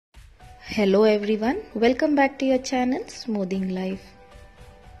Hello everyone, welcome back to your channel Smoothing Life.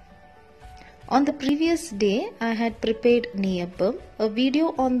 On the previous day I had prepared neeyappam. A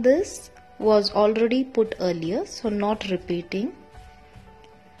video on this was already put earlier, so not repeating.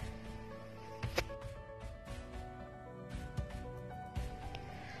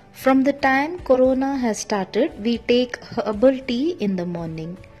 From the time Corona has started, we take herbal tea in the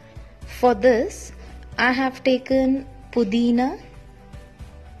morning. For this, I have taken Pudina,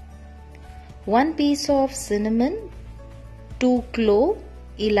 1 piece of cinnamon, 2 clove,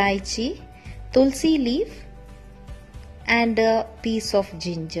 elaichi, tulsi leaf and a piece of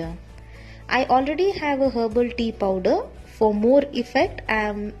ginger. I already have a herbal tea powder. For more effect, I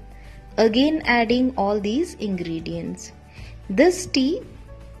am again adding all these ingredients. This tea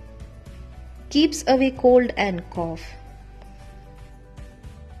keeps away cold and cough.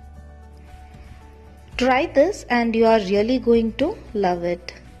 Try this and you are really going to love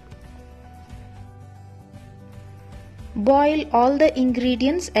it. Boil all the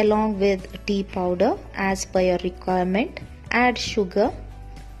ingredients along with tea powder as per your requirement. Add sugar.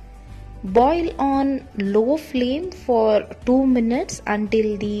 Boil on low flame for 2 minutes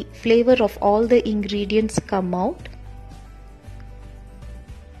until the flavor of all the ingredients come out.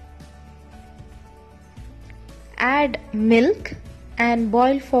 Add milk and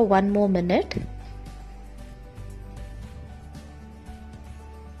boil for 1 more minute.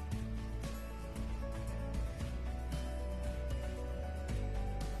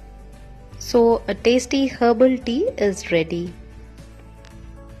 So a tasty herbal tea is ready.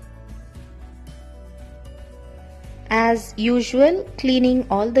 As usual, cleaning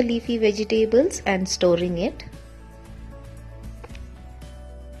all the leafy vegetables and storing it.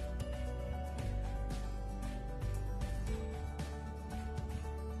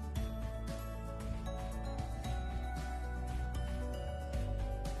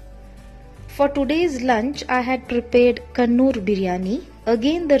 For today's lunch, I had prepared Kannur biryani.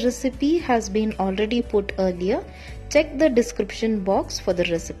 Again, the recipe has been already put earlier. Check the description box for the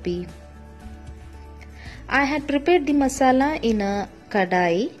recipe. I had prepared the masala in a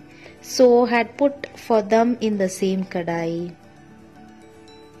kadai, so had put for them in the same kadai.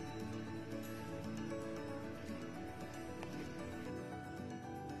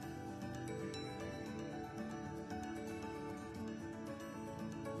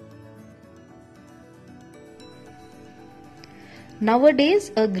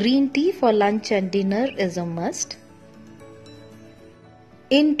 Nowadays, a green tea for lunch and dinner is a must.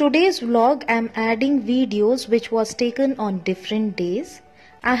 In today's vlog, I am adding videos which was taken on different days.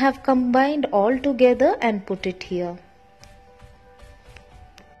 I have combined all together and put it here.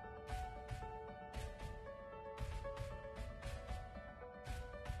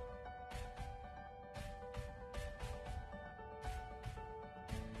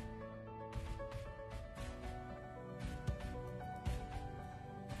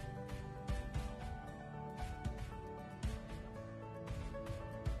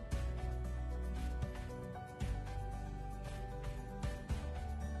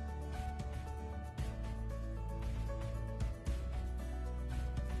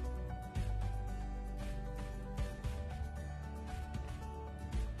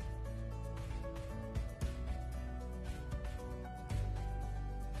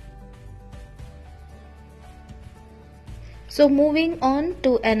 So moving on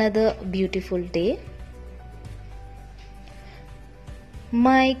to another beautiful day.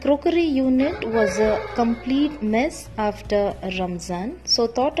 My crockery unit was a complete mess after Ramazan, so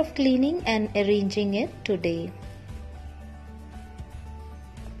thought of cleaning and arranging it today.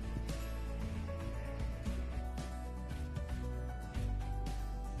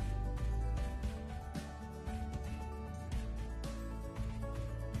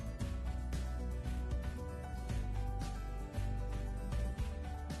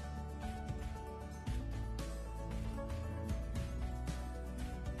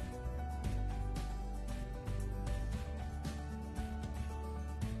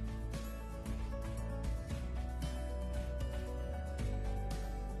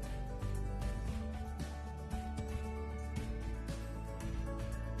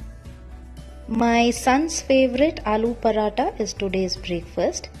 My son's favorite aloo paratha is today's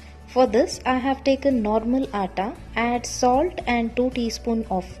breakfast. For this, I have taken normal atta, add salt and 2 teaspoons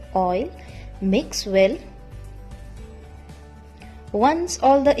of oil, mix well. Once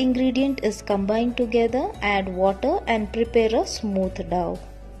all the ingredient is combined together, add water and prepare a smooth dough.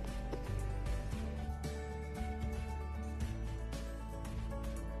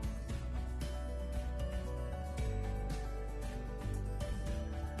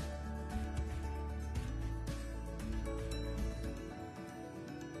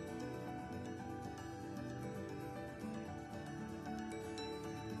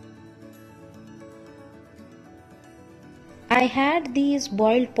 I had these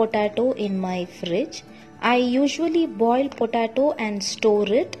boiled potato in my fridge. I usually boil potato and store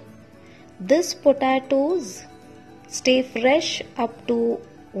it. These potatoes stay fresh up to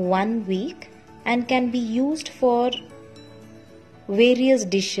 1 week and can be used for various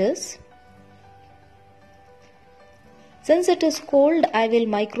dishes. Since it is cold, I will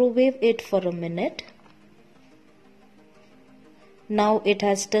microwave it for a minute. Now it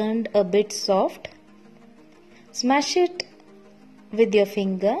has turned a bit soft. Smash it with your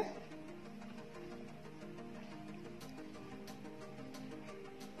finger.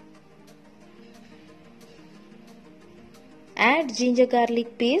 Add ginger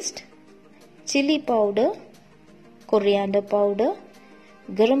garlic paste, chili powder, coriander powder,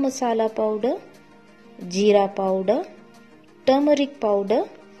 garam masala powder, jeera powder, turmeric powder,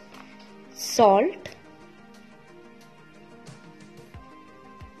 salt,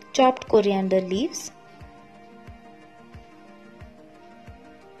 chopped coriander leaves,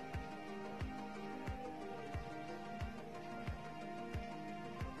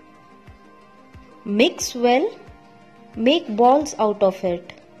 mix well, make balls out of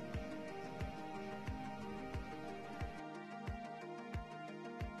it.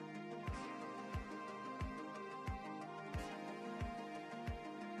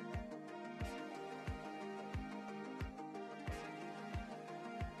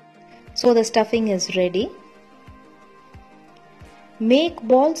 So the stuffing is ready. Make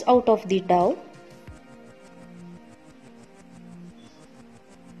balls out of the dough.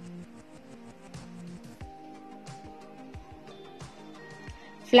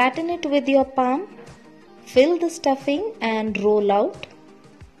 Flatten it with your palm, fill the stuffing and roll out.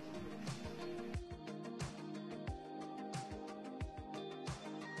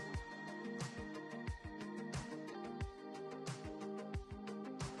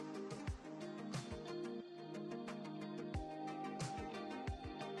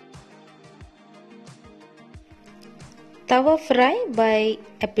 Tawa fry by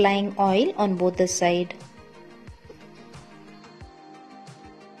applying oil on both the sides.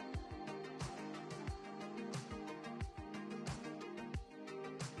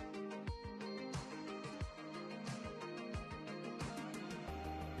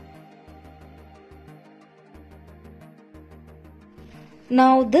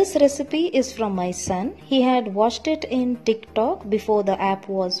 Now this recipe is from my son. He had watched it in TikTok before the app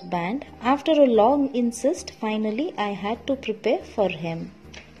was banned. After a long insist, finally I had to prepare for him.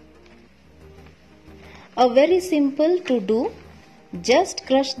 A very simple to do. Just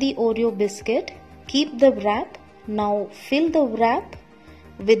crush the Oreo biscuit. Keep the wrap. Now fill the wrap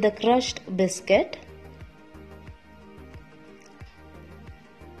with the crushed biscuit.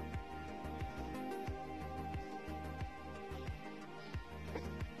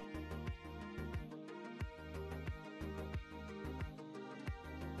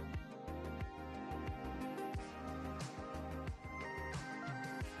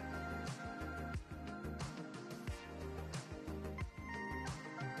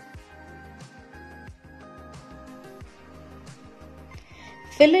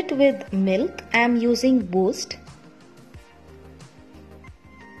 Fill it with milk. I am using Boost.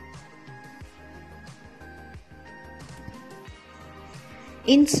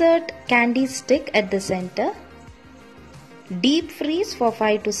 Insert candy stick at the center. Deep freeze for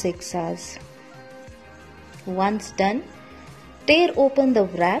 5 to 6 hours. Once done, tear open the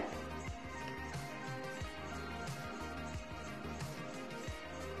wrap.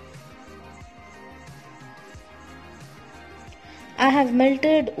 I have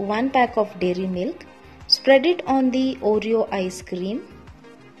melted 1 pack of dairy milk. Spread it on the Oreo ice cream.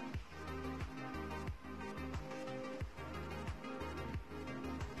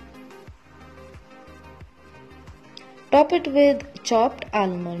 Top it with chopped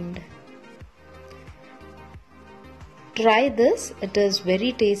almond. Try this, it is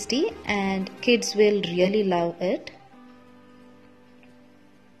very tasty and kids will really love it.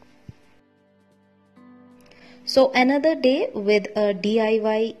 So another day with a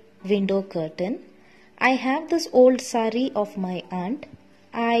DIY window curtain. I have this old sari of my aunt.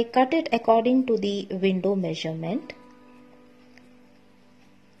 I cut it according to the window measurement.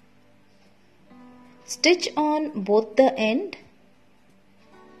 Stitch on both the end.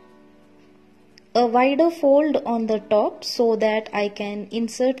 A wider fold on the top so that I can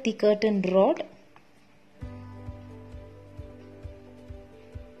insert the curtain rod.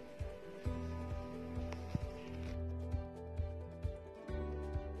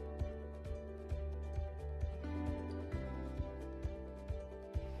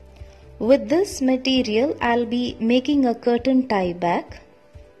 With this material, I'll be making a curtain tie back.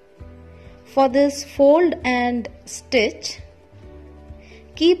 For this fold and stitch,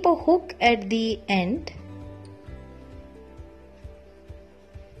 Keep a hook at the end.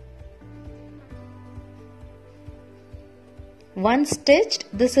 Once stitched,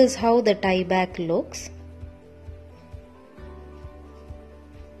 this is how the tie back looks.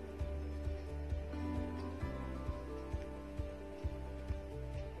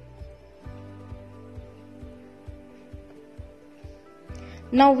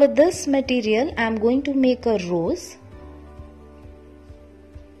 Now with this material I am going to make a rose.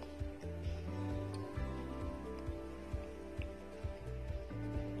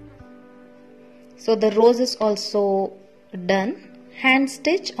 So the rose is also done. Hand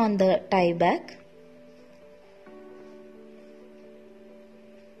stitch on the tie back.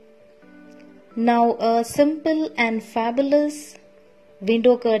 Now a simple and fabulous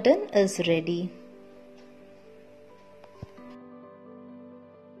window curtain is ready.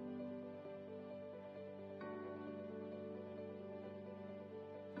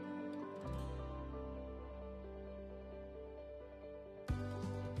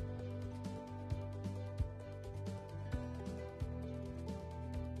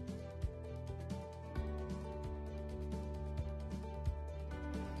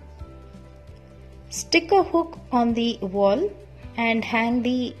 Stick a hook on the wall and hang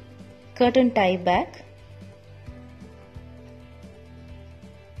the curtain tie back.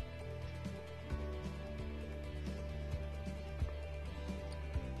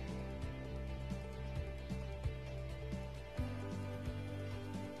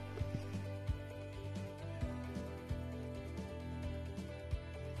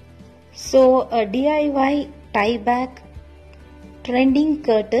 So a DIY tie back trending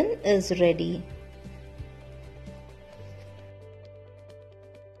curtain is ready.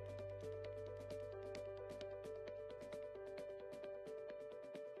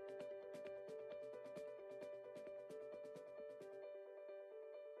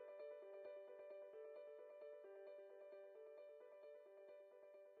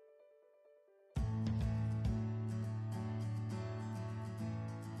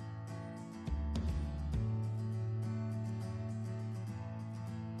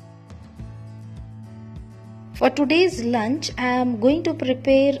 For today's lunch, I am going to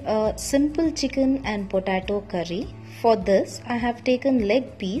prepare a simple chicken and potato curry. For this, I have taken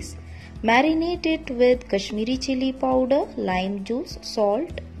leg piece, marinate it with Kashmiri chili powder, lime juice,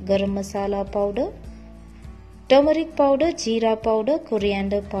 salt, garam masala powder, turmeric powder, jeera powder,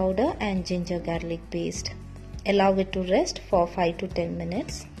 coriander powder and ginger garlic paste. Allow it to rest for 5 to 10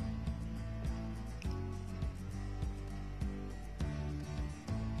 minutes.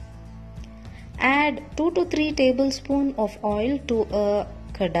 Add 2 to 3 tablespoons of oil to a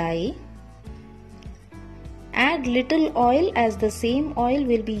kadai. Add little oil as the same oil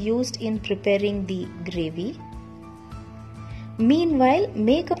will be used in preparing the gravy. Meanwhile,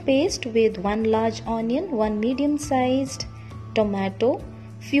 make a paste with 1 large onion, 1 medium-sized tomato,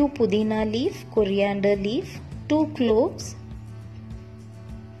 few pudina leaf, coriander leaf, 2 cloves,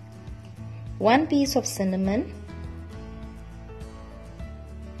 1 piece of cinnamon.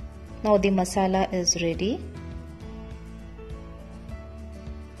 Now the masala is ready.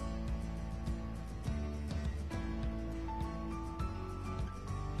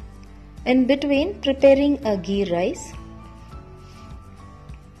 In between, preparing a ghee rice.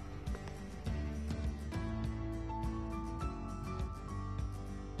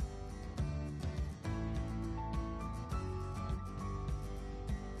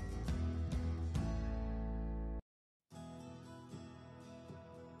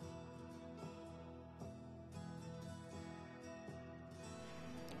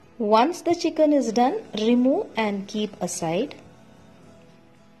 Once the chicken is done, remove and keep aside.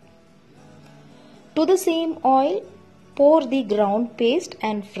 To the same oil, pour the ground paste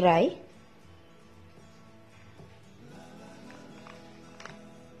and fry.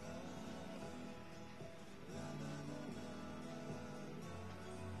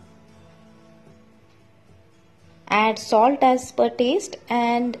 Add salt as per taste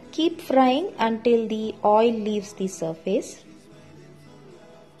and keep frying until the oil leaves the surface.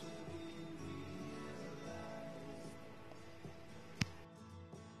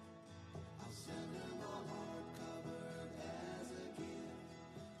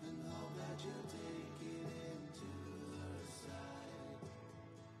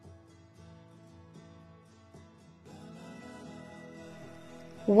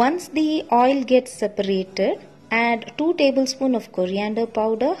 Once the oil gets separated, add 2 tablespoons of coriander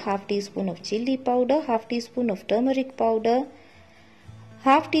powder, half teaspoon of chili powder, half teaspoon of turmeric powder,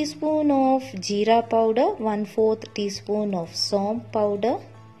 half teaspoon of jeera powder, 1/4 teaspoon of saum powder,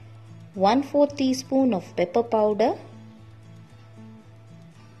 1/4 teaspoon of pepper powder,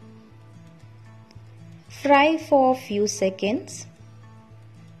 Fry for a few seconds.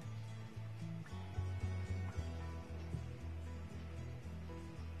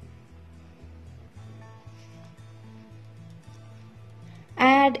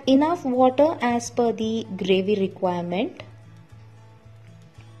 Add enough water as per the gravy requirement.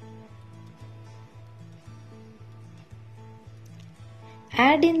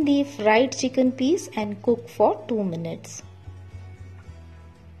 Add in the fried chicken piece and cook for 2 minutes.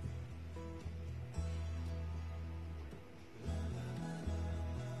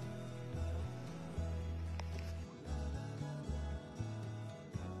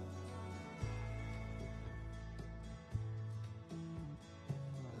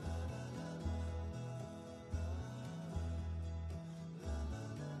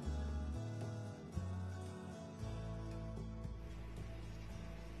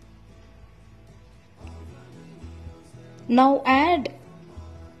 Now add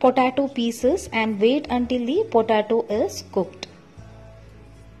potato pieces and wait until the potato is cooked.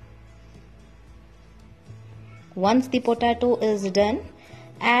 Once the potato is done,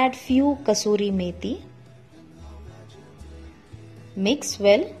 add few kasuri methi. Mix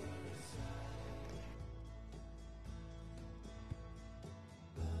well.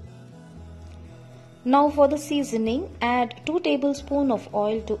 Now for the seasoning, add 2 tablespoons of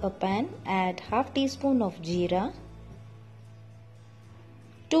oil to a pan. Add half teaspoon of jeera,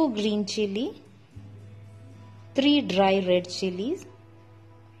 2 green chili, 3 dry red chilies,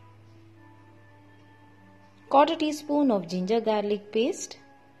 quarter teaspoon of ginger garlic paste,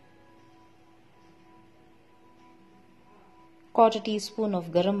 quarter teaspoon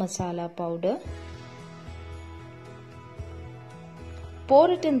of garam masala powder. Pour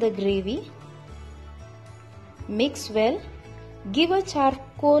it in the gravy. Mix well. Give a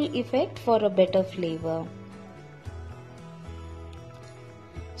charcoal effect for a better flavor.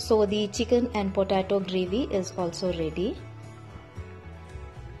 So the chicken and potato gravy is also ready.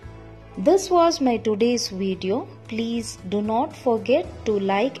 This was my today's video. Please do not forget to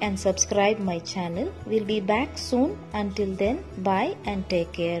like and subscribe my channel. We'll be back soon. Until then, bye and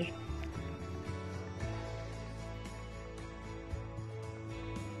take care.